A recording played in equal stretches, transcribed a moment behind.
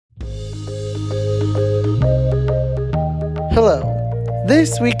Hello,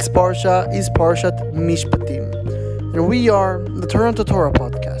 this week's Parsha is Parshat Mishpatim, and we are the Toronto Torah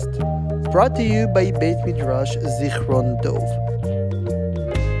podcast, brought to you by Beit Midrash Zichron Dov.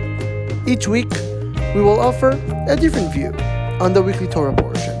 Each week, we will offer a different view on the weekly Torah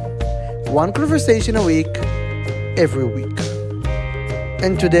portion, one conversation a week, every week.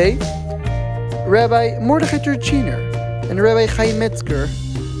 And today, Rabbi Mordechai Torczyner and Rabbi Chaim Metzger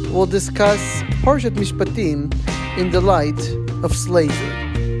will discuss Parshat Mishpatim in the light of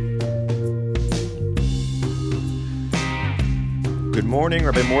slavery. Good morning,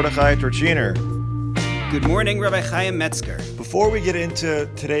 Rabbi Mordechai Torczyner. Good morning, Rabbi Chaim Metzger. Before we get into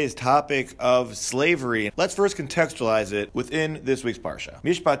today's topic of slavery, let's first contextualize it within this week's Parsha.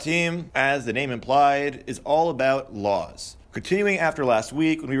 Mishpatim, as the name implied, is all about laws. Continuing after last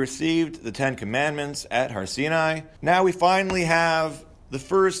week when we received the Ten Commandments at Har Sinai, now we finally have the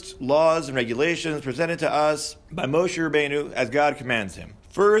first laws and regulations presented to us by Moshe Rabbeinu as God commands him.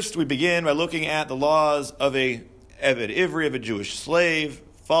 First, we begin by looking at the laws of a Eved Ivri, of a Jewish slave,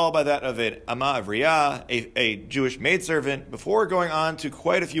 followed by that of an Ama Avriyah, a Jewish maidservant, before going on to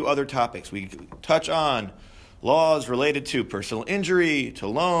quite a few other topics. We touch on laws related to personal injury, to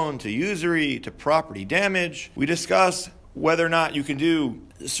loan, to usury, to property damage. We discuss whether or not you can do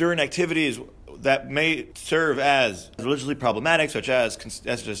certain activities that may serve as religiously problematic, such as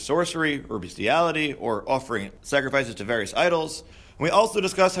sorcery or bestiality, or offering sacrifices to various idols. And we also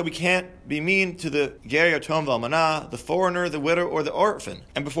discuss how we can't be mean to the ger yatom v'almanah, the foreigner, the widow, or the orphan.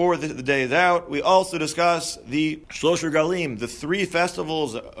 And before the day is out, we also discuss the Shlosh Regalim, the three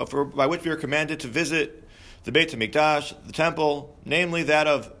festivals by which we are commanded to visit the beit the temple, namely that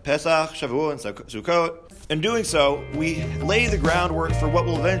of Pesach, Shavuot, and Sukkot. In doing so, we lay the groundwork for what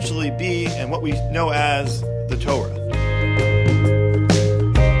will eventually be and what we know as the Torah.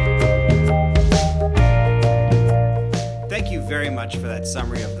 Thank you very much for that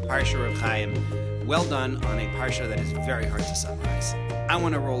summary of the Parsha of Chaim. Well done on a Parsha that is very hard to summarize. I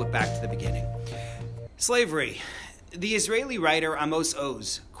want to roll it back to the beginning. Slavery. The Israeli writer Amos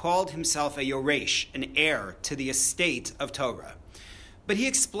Oz called himself a Yoresh, an heir to the estate of Torah. But he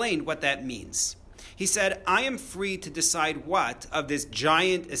explained what that means. He said, I am free to decide what of this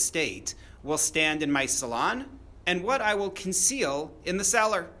giant estate will stand in my salon and what I will conceal in the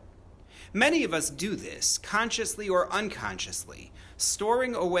cellar. Many of us do this, consciously or unconsciously,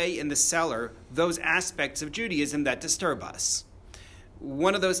 storing away in the cellar those aspects of Judaism that disturb us.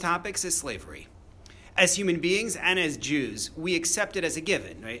 One of those topics is slavery. As human beings and as Jews, we accept it as a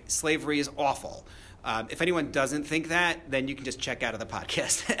given, right? Slavery is awful. If anyone doesn't think that, then you can just check out of the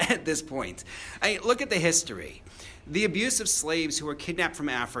podcast at this point. Look at the history. The abuse of slaves who were kidnapped from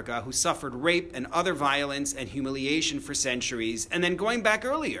Africa, who suffered rape and other violence and humiliation for centuries, and then going back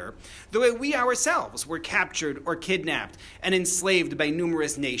earlier, the way we ourselves were captured or kidnapped and enslaved by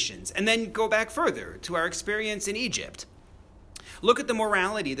numerous nations, and then go back further to our experience in Egypt. Look at the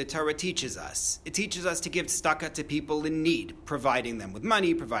morality the Torah teaches us. It teaches us to give tzedakah to people in need, providing them with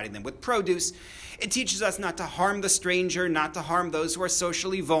money, providing them with produce. It teaches us not to harm the stranger, not to harm those who are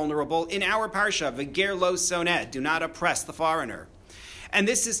socially vulnerable. In our parsha, v'ger lo soneh, do not oppress the foreigner. And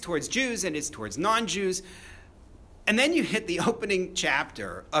this is towards Jews and it's towards non-Jews. And then you hit the opening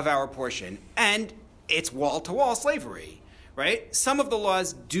chapter of our portion, and it's wall-to-wall slavery. Right? Some of the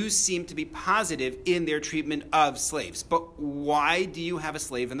laws do seem to be positive in their treatment of slaves. But why do you have a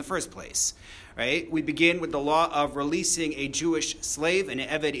slave in the first place? Right? We begin with the law of releasing a Jewish slave, an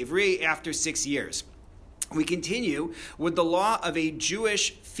Eved Ivri, after 6 years. We continue with the law of a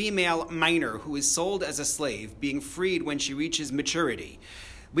Jewish female minor who is sold as a slave, being freed when she reaches maturity.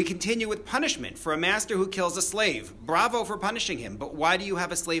 We continue with punishment for a master who kills a slave. Bravo for punishing him, but why do you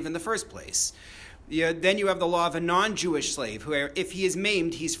have a slave in the first place? Then you have the law of a non-Jewish slave, where if he is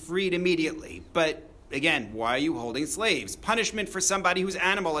maimed, he's freed immediately. But again, why are you holding slaves? Punishment for somebody whose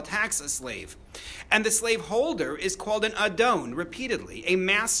animal attacks a slave. And the slave holder is called an adon, repeatedly, a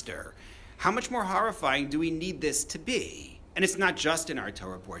master. How much more horrifying do we need this to be? And it's not just in our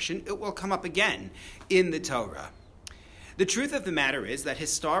Torah portion, it will come up again in the Torah. The truth of the matter is that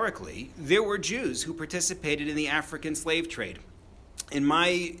historically, there were Jews who participated in the African slave trade. In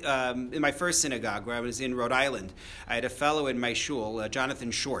my first synagogue, where I was in Rhode Island, I had a fellow in my shul,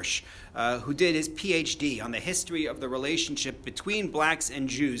 Jonathan Schorsch, who did his PhD on the history of the relationship between blacks and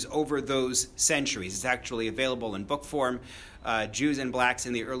Jews over those centuries. It's actually available in book form, Jews and Blacks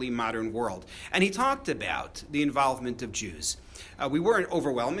in the Early Modern World. And he talked about the involvement of Jews. We weren't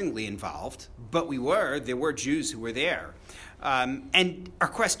overwhelmingly involved, but there were Jews who were there. And our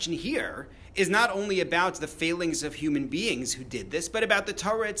question here is not only about the failings of human beings who did this, but about the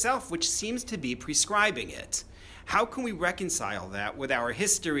Torah itself, which seems to be prescribing it. How can we reconcile that with our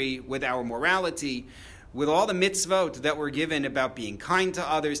history, with our morality, with all the mitzvot that we're given about being kind to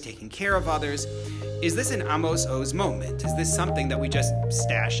others, taking care of others? Is this an Amos Oz moment? Is this something that we just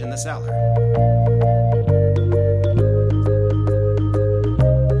stash in the cellar?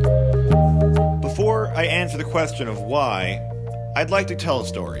 Before I answer the question of why, I'd like to tell a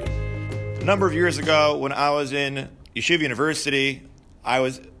story. A number of years ago, when I was in Yeshiva University, I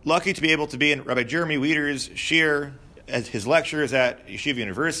was lucky to be able to be in Rabbi Jeremy Weider's shir at his lectures at Yeshiva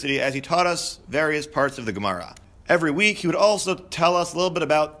University as he taught us various parts of the Gemara. Every week, he would also tell us a little bit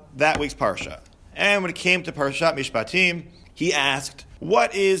about that week's Parsha. And when it came to Parshat Mishpatim, he asked,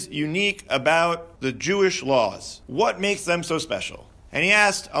 what is unique about the Jewish laws? What makes them so special? And he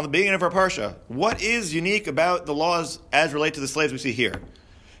asked on the beginning of our Parsha, what is unique about the laws as relate to the slaves we see here?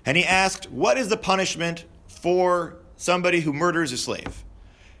 And he asked, what is the punishment for somebody who murders a slave?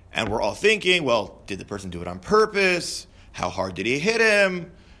 And we're all thinking, well, did the person do it on purpose? How hard did he hit him?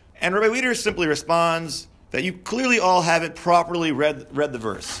 And Rabbi Weider simply responds that you clearly all haven't properly read the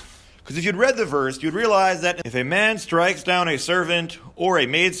verse. Because if you'd read the verse, you'd realize that if a man strikes down a servant or a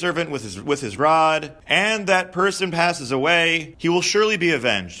maidservant with his rod, and that person passes away, he will surely be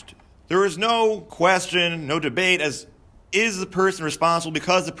avenged. There is no question, no debate as is the person responsible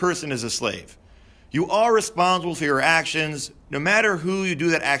because the person is a slave. You are responsible for your actions, no matter who you do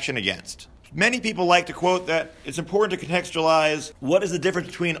that action against. Many people like to quote that it's important to contextualize what is the difference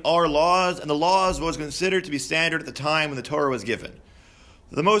between our laws and the laws was considered to be standard at the time when the Torah was given.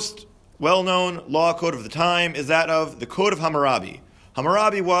 The most well-known law code of the time is that of the Code of Hammurabi.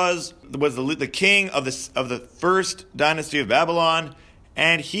 Hammurabi was the king of the first dynasty of Babylon,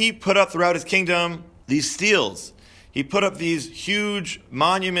 and he put up throughout his kingdom these steels. He put up these huge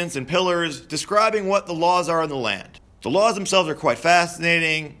monuments and pillars describing what the laws are in the land. The laws themselves are quite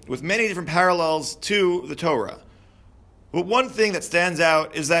fascinating, with many different parallels to the Torah. But one thing that stands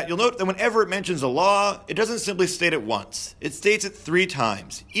out is that you'll note that whenever it mentions a law, it doesn't simply state it once. It states it 3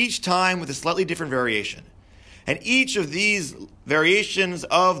 times, each time with a slightly different variation. And each of these variations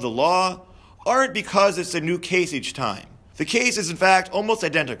of the law aren't because it's a new case each time. The case is in fact almost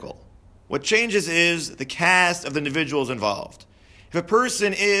identical. What changes is the caste of the individuals involved. If a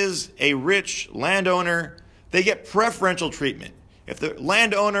person is a rich landowner, they get preferential treatment. If the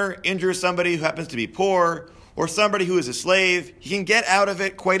landowner injures somebody who happens to be poor, or somebody who is a slave, he can get out of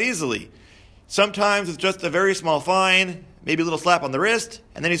it quite easily. Sometimes with just a very small fine, maybe a little slap on the wrist,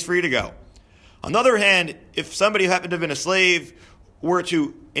 and then he's free to go. On the other hand, if somebody who happened to have been a slave were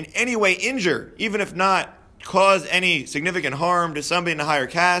to in any way injure, even if not cause any significant harm to somebody in a higher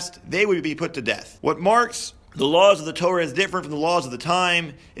caste, they would be put to death. What marks the laws of the Torah as different from the laws of the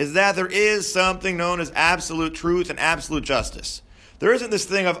time is that there is something known as absolute truth and absolute justice. There isn't this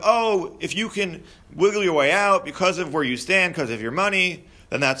thing of, oh, if you can wiggle your way out because of where you stand, because of your money,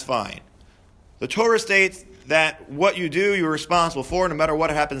 then that's fine. The Torah states that what you do, you're responsible for, no matter what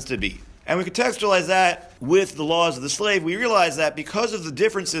it happens to be. And we contextualize that with the laws of the slave. We realize that because of the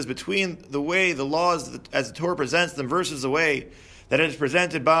differences between the way the laws, as the Torah presents them, versus the way that it is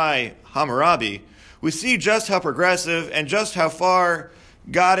presented by Hammurabi, we see just how progressive and just how far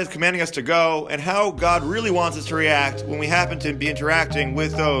God is commanding us to go, and how God really wants us to react when we happen to be interacting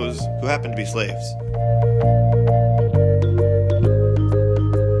with those who happen to be slaves.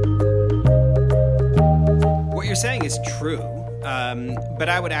 What you're saying is true, but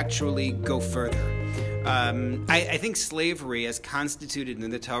I would actually go further. I think slavery, as constituted in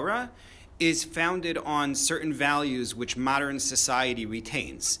the Torah, is founded on certain values which modern society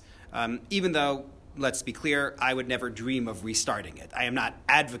retains, even though, let's be clear, I would never dream of restarting it. I am not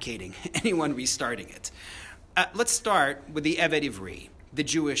advocating anyone restarting it. Let's start with the Eved Ivri, the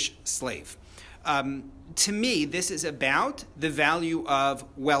Jewish slave. To me, this is about the value of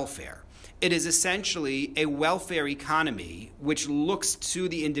welfare. It is essentially a welfare economy which looks to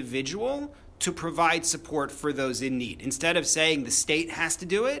the individual to provide support for those in need. Instead of saying the state has to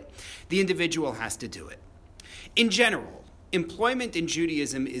do it, the individual has to do it. In general, employment in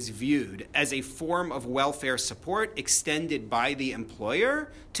Judaism is viewed as a form of welfare support extended by the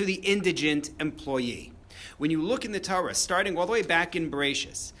employer to the indigent employee. When you look in the Torah, starting all the way back in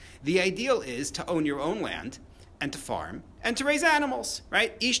Bereshis, the ideal is to own your own land and to farm and to raise animals,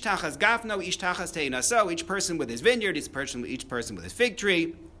 right? Ish tachas gafno, ish tachas teinaso, each person with his vineyard, each person with his fig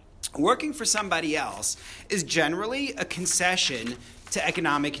tree. Working for somebody else is generally a concession to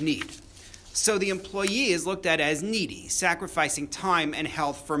economic need. So the employee is looked at as needy, sacrificing time and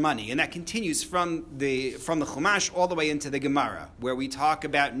health for money. And that continues from the Chumash all the way into the Gemara, where we talk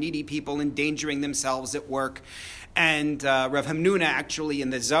about needy people endangering themselves at work. And Rav Hamnuna, actually in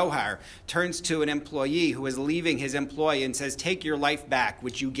the Zohar, turns to an employee who is leaving his employ and says, "Take your life back,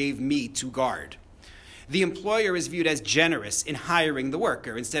 which you gave me to guard." The employer is viewed as generous in hiring the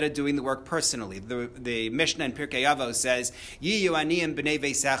worker instead of doing the work personally. The Mishnah in Pirkei Avos says, "Yiyu aniyim b'nei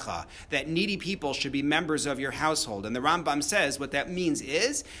veisecha," that needy people should be members of your household. And the Rambam says what that means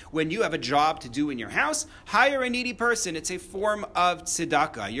is, when you have a job to do in your house, hire a needy person. It's a form of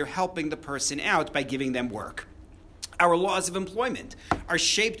tzedakah. You're helping the person out by giving them work. Our laws of employment are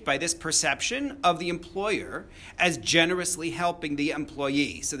shaped by this perception of the employer as generously helping the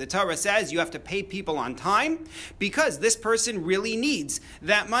employee. So the Torah says you have to pay people on time because this person really needs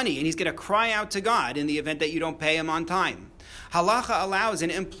that money, and he's going to cry out to God in the event that you don't pay him on time. Halacha allows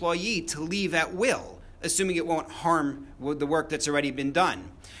an employee to leave at will, assuming it won't harm the work that's already been done.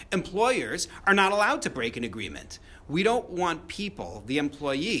 Employers are not allowed to break an agreement. We don't want people, the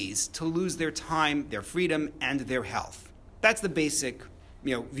employees, to lose their time, their freedom, and their health. That's the basic,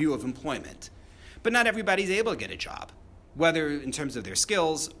 view of employment. But not everybody's able to get a job, whether in terms of their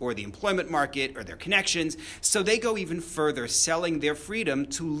skills or the employment market or their connections. So they go even further, selling their freedom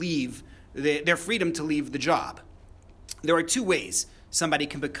to leave the job. There are two ways somebody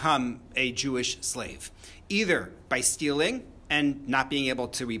can become a Jewish slave: either by stealing and not being able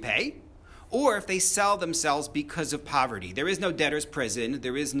to repay, or if they sell themselves because of poverty. There is no debtor's prison.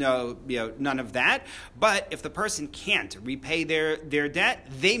 There is no, none of that. But if the person can't repay their debt,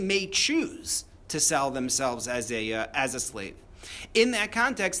 they may choose to sell themselves as a slave. In that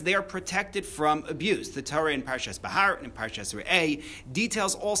context, they are protected from abuse. The Torah in Parshas Bahar and in Parshas Re'eh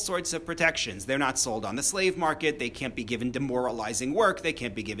details all sorts of protections. They're not sold on the slave market. They can't be given demoralizing work. They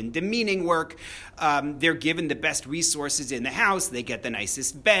can't be given demeaning work. They're given the best resources in the house. They get the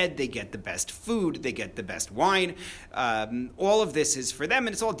nicest bed. They get the best food. They get the best wine. All of this is for them,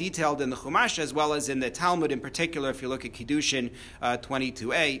 and it's all detailed in the Chumash as well as in the Talmud in particular. If you look at Kiddushin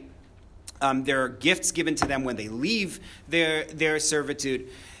 22a, there are gifts given to them when they leave their servitude.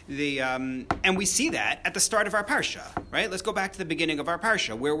 And we see that at the start of our Parsha, right? Let's go back to the beginning of our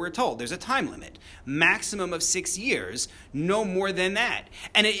Parsha, where we're told there's a time limit, maximum of 6 years, no more than that.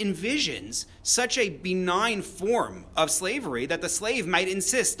 And it envisions such a benign form of slavery that the slave might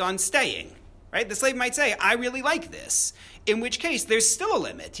insist on staying, right? The slave might say, "I really like this," in which case there's still a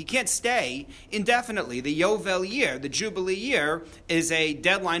limit. He can't stay indefinitely. The Yovel year, the Jubilee year, is a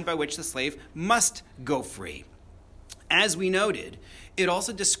deadline by which the slave must go free. As we noted, it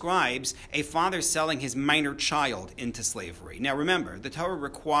also describes a father selling his minor child into slavery. Now remember, the Torah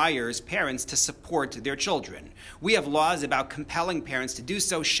requires parents to support their children. We have laws about compelling parents to do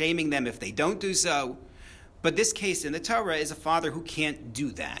so, shaming them if they don't do so. But this case in the Torah is a father who can't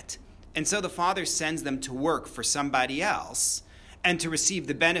do that. And so the father sends them to work for somebody else and to receive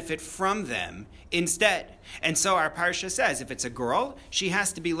the benefit from them instead. And so our Parsha says, if it's a girl, she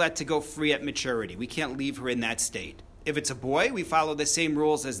has to be let to go free at maturity. We can't leave her in that state. If it's a boy, we follow the same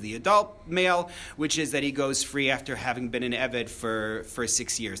rules as the adult male, which is that he goes free after having been an Eved for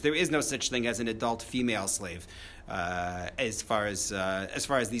 6 years. There is no such thing as an adult female slave as far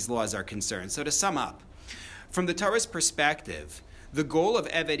as these laws are concerned. So to sum up, from the Torah's perspective, the goal of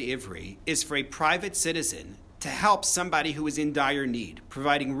Eved Ivri is for a private citizen to help somebody who is in dire need,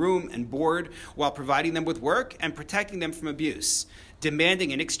 providing room and board while providing them with work and protecting them from abuse,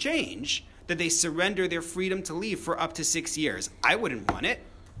 demanding in exchange that they surrender their freedom to leave for up to 6 years. I wouldn't want it.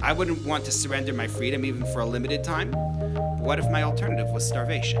 I wouldn't want to surrender my freedom even for a limited time. But what if my alternative was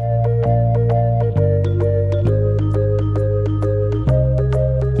starvation?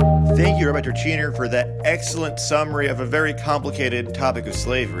 Thank you, Rabbi Torczyner, for that excellent summary of a very complicated topic of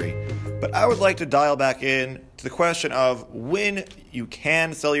slavery. But I would like to dial back in to the question of when you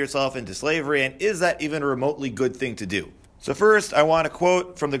can sell yourself into slavery, and is that even a remotely good thing to do? So first, I want to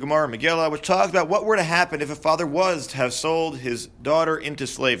quote from the Gemara Megillah, which talks about what were to happen if a father was to have sold his daughter into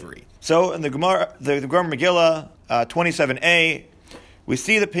slavery. So in the Gemara Megillah 27a, we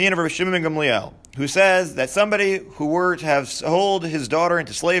see the opinion of Rabbi Shimon ben Gamliel, who says that somebody who were to have sold his daughter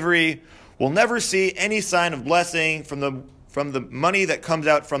into slavery will never see any sign of blessing from the money that comes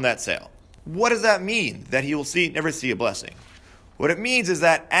out from that sale. What does that mean, that he will never see a blessing? What it means is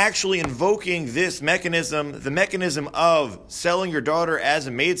that actually invoking this mechanism, the mechanism of selling your daughter as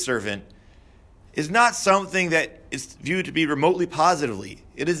a maidservant, is not something that is viewed to be remotely positively.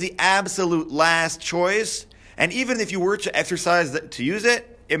 It is the absolute last choice, and even if you were to exercise to use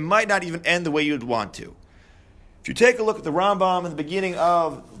it, it might not even end the way you'd want to. If you take a look at the Rambam in the beginning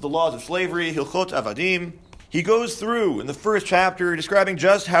of the laws of slavery, Hilchot Avadim, he goes through in the first chapter describing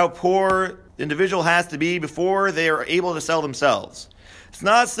just how poor the individual has to be before they are able to sell themselves. It's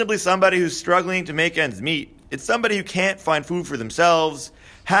not simply somebody who's struggling to make ends meet. It's somebody who can't find food for themselves,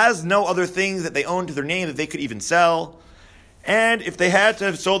 has no other things that they own to their name that they could even sell. And if they had to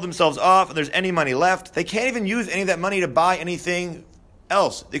have sold themselves off and there's any money left, they can't even use any of that money to buy anything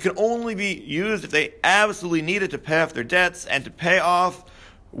else. It can only be used if they absolutely need it to pay off their debts and to pay off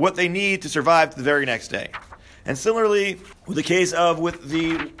what they need to survive to the very next day. And similarly, with the case of with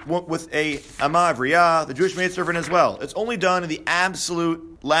a avrech, the Jewish maidservant as well, it's only done in the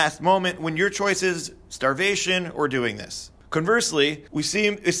absolute last moment when your choice is starvation or doing this. Conversely, it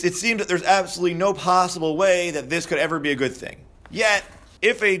seems that there's absolutely no possible way that this could ever be a good thing. Yet,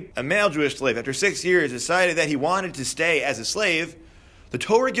 if a male Jewish slave, after 6 years, decided that he wanted to stay as a slave, the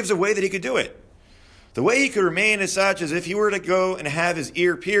Torah gives a way that he could do it. The way he could remain is such as if he were to go and have his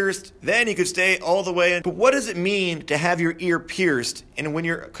ear pierced, then he could stay all the way in. But what does it mean to have your ear pierced and when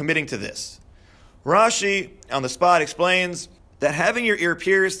you're committing to this? Rashi, on the spot, explains that having your ear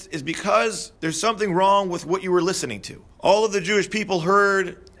pierced is because there's something wrong with what you were listening to. All of the Jewish people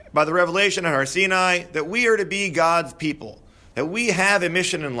heard by the revelation at Har Sinai that we are to be God's people, that we have a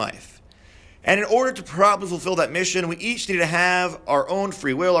mission in life. And in order to properly fulfill that mission, we each need to have our own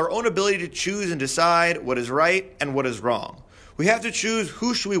free will, our own ability to choose and decide what is right and what is wrong. We have to choose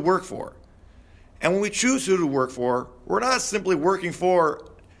who should we work for. And when we choose who to work for, we're not simply working for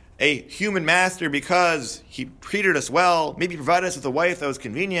a human master because he treated us well, maybe provided us with a wife that was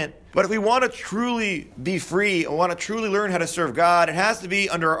convenient. But if we want to truly be free and want to truly learn how to serve God, it has to be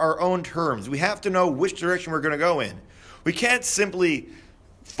under our own terms. We have to know which direction we're going to go in. We can't simply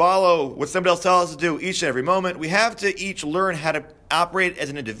follow what somebody else tells us to do each and every moment. We have to each learn how to operate as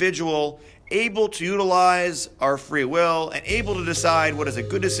an individual, able to utilize our free will, and able to decide what is a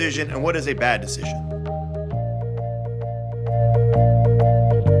good decision and what is a bad decision.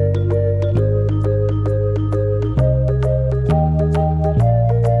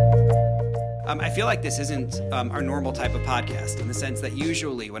 I feel like this isn't our normal type of podcast, in the sense that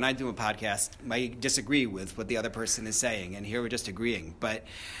usually when I do a podcast, I disagree with what the other person is saying, and here we're just agreeing. But,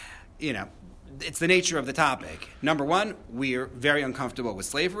 it's the nature of the topic. Number one, we're very uncomfortable with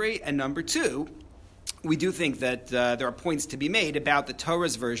slavery, and number two, we do think that there are points to be made about the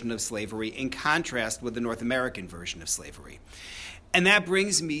Torah's version of slavery in contrast with the North American version of slavery. And that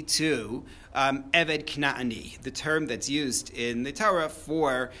brings me to Eved Knaani, the term that's used in the Torah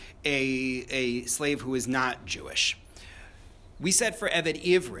for a slave who is not Jewish. We said for Eved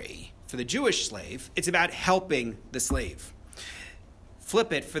Ivri, for the Jewish slave, it's about helping the slave.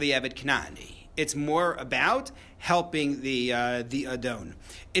 Flip it for the Eved Knaani. It's more about helping the Adon.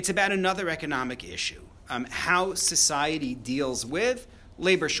 It's about another economic issue, how society deals with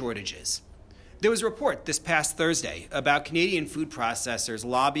labor shortages. There was a report this past Thursday about Canadian food processors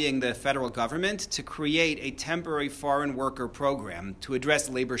lobbying the federal government to create a temporary foreign worker program to address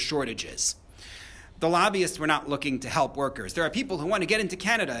labor shortages. The lobbyists were not looking to help workers. There are people who want to get into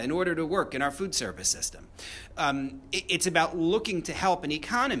Canada in order to work in our food service system. It's about looking to help an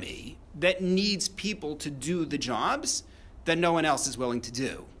economy that needs people to do the jobs that no one else is willing to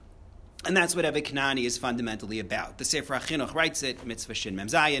do. And that's what Eved Knaani is fundamentally about. The Sefer HaChinuch writes it, Mitzvah Shin Mem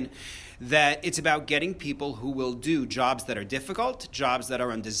Zayin, that it's about getting people who will do jobs that are difficult, jobs that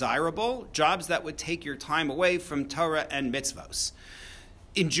are undesirable, jobs that would take your time away from Torah and mitzvos.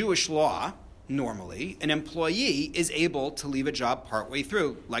 In Jewish law, normally, an employee is able to leave a job partway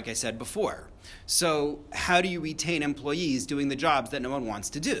through, like I said before. So how do you retain employees doing the jobs that no one wants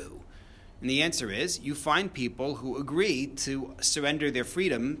to do? And the answer is, you find people who agree to surrender their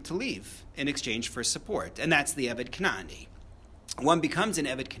freedom to leave in exchange for support. And that's the Eved Knaani. One becomes an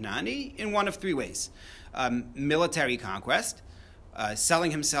Eved Knaani in one of three ways. Military conquest,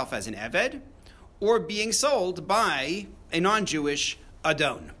 selling himself as an Eved, or being sold by a non-Jewish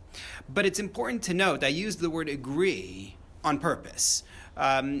Adon. But it's important to note, I use the word agree on purpose.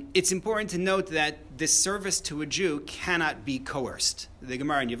 It's important to note that this service to a Jew cannot be coerced. The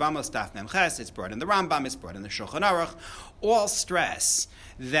Gemara in Yevamos Daf Mem Ches, it's brought in the Rambam, it's brought in the Shulchan Aruch, all stress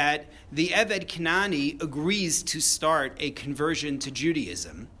that the Eved Knaani agrees to start a conversion to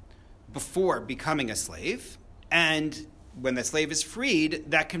Judaism before becoming a slave, and when the slave is freed,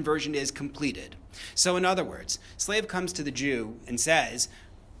 that conversion is completed. So in other words, slave comes to the Jew and says,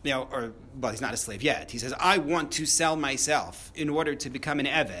 he's not a slave yet. He says, I want to sell myself in order to become an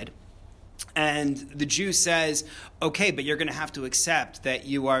Eved. And the Jew says, okay, but you're going to have to accept that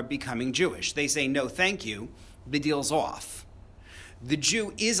you are becoming Jewish. They say, no, thank you. The deal's off. The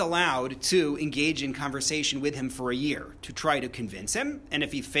Jew is allowed to engage in conversation with him for a year to try to convince him. And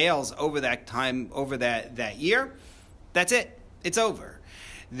if he fails over that time, over that year, that's it. It's over.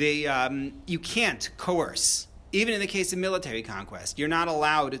 You can't coerce Even in the case of military conquest, you're not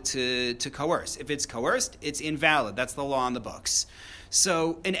allowed to coerce. If it's coerced, it's invalid. That's the law on the books.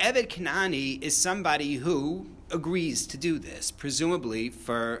 So an Eved Kanani is somebody who agrees to do this, presumably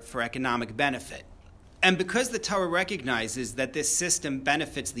for economic benefit. And because the Torah recognizes that this system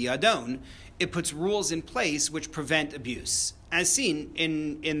benefits the Adon, it puts rules in place which prevent abuse, as seen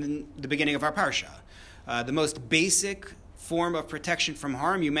in the beginning of our Parsha. The most basic form of protection from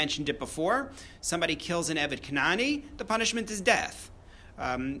harm, you mentioned it before. Somebody kills an Eved Kanani, the punishment is death.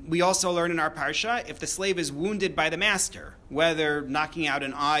 We also learn in our Parsha, if the slave is wounded by the master, whether knocking out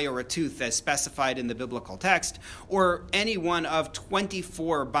an eye or a tooth as specified in the biblical text, or any one of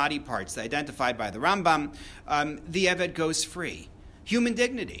 24 body parts identified by the Rambam, the Eved goes free. Human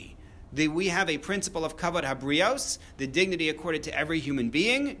dignity. We have a principle of kavod habrios, the dignity accorded to every human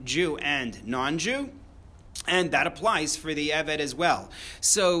being, Jew and non-Jew, and that applies for the Eved as well.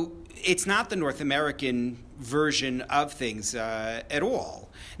 So it's not the North American version of things at all.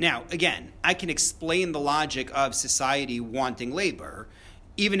 Now, again, I can explain the logic of society wanting labor,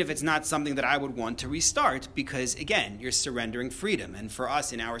 even if it's not something that I would want to restart, because, again, you're surrendering freedom. And for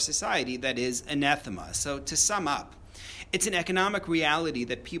us in our society, that is anathema. So to sum up, it's an economic reality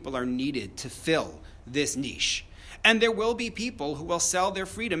that people are needed to fill this niche. And there will be people who will sell their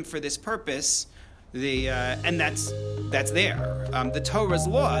freedom for this purpose, and that's there. The Torah's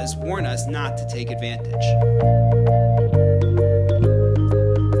laws warn us not to take advantage.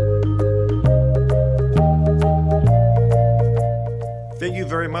 Thank you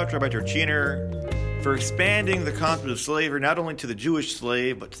very much, Rabbi Torczyner, for expanding the concept of slavery not only to the Jewish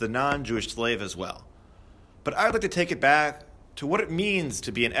slave, but to the non-Jewish slave as well. But I'd like to take it back to what it means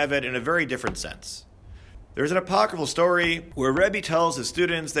to be an Eved in a very different sense. There's an apocryphal story where Rebbe tells his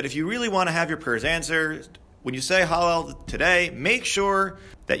students that if you really want to have your prayers answered, when you say Hallel today, make sure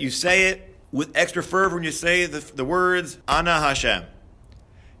that you say it with extra fervor when you say the words, Ana Hashem.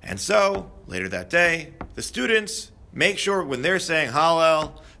 And so, later that day, the students make sure when they're saying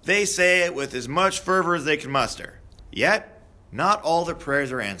Hallel, they say it with as much fervor as they can muster. Yet, not all their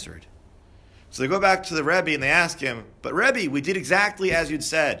prayers are answered. So they go back to the Rebbe and they ask him, but Rebbe, we did exactly as you'd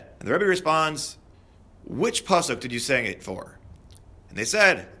said. And the Rebbe responds, which pasuk did you sing it for? And they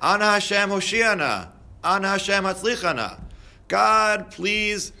said, Ana Hashem Hoshiana, Ana Hashem Hatzlichana. God,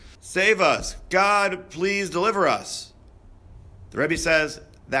 please save us. God, please deliver us. The Rebbe says,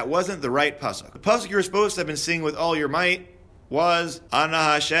 that wasn't the right pasuk. The pasuk you were supposed to have been singing with all your might was, Ana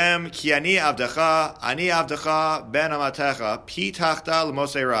Hashem ki ani avdecha ben amatecha, pi tachta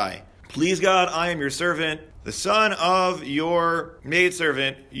l'mosei rai. Please God, I am your servant, the son of your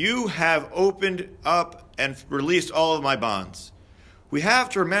maidservant. You have opened up and released all of my bonds. We have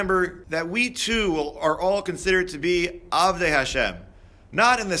to remember that we too are all considered to be Avdei Hashem.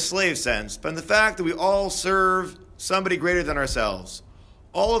 Not in the slave sense, but in the fact that we all serve somebody greater than ourselves.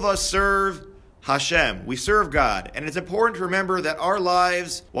 All of us serve Hashem. We serve God. And it's important to remember that our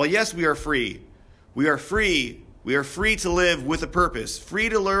lives, while yes, we are free. We are free to live with a purpose, free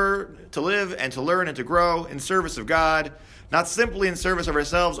to live and to learn and to grow in service of God, not simply in service of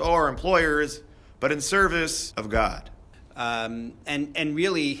ourselves or our employers, but in service of God. And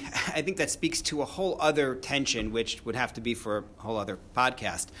really, I think that speaks to a whole other tension, which would have to be for a whole other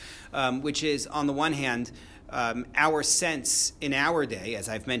podcast, which is, on the one hand, our sense in our day, as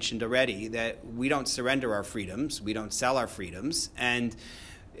I've mentioned already, that we don't surrender our freedoms, we don't sell our freedoms, and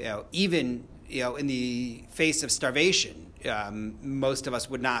even in the face of starvation, most of us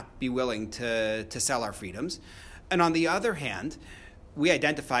would not be willing to sell our freedoms. And on the other hand, we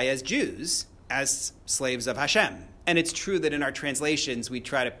identify as Jews, as slaves of Hashem. And it's true that in our translations, we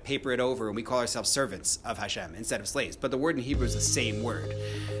try to paper it over and we call ourselves servants of Hashem instead of slaves. But the word in Hebrew is the same word.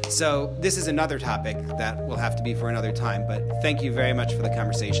 So this is another topic that will have to be for another time. But thank you very much for the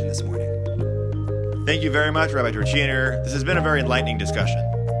conversation this morning. Thank you very much, Rabbi Torczyner. This has been a very enlightening discussion.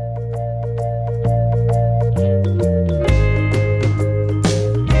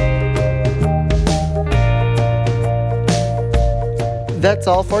 That's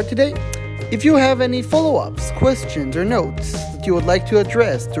all for today. If you have any follow-ups, questions, or notes that you would like to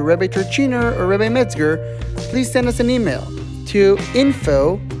address to Rabbi Torczyner or Rabbi Metzger, please send us an email to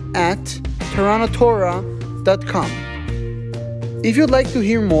info@torontotorah.com. If you'd like to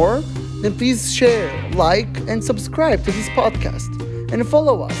hear more, then please share, like, and subscribe to this podcast. And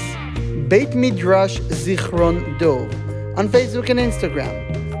follow us, Beit Midrash Zichron Dov, on Facebook and Instagram.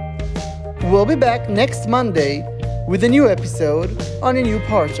 We'll be back next Monday with a new episode on a new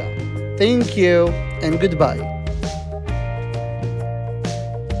Parsha. Thank you and goodbye.